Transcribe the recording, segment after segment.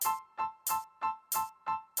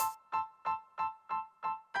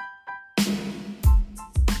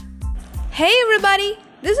Hey everybody,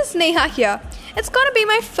 this is Neha here. It's gonna be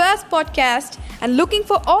my first podcast and looking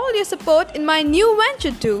for all your support in my new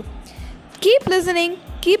venture too. Keep listening,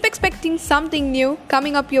 keep expecting something new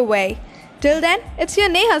coming up your way. Till then, it's your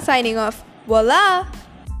Neha signing off. Voila!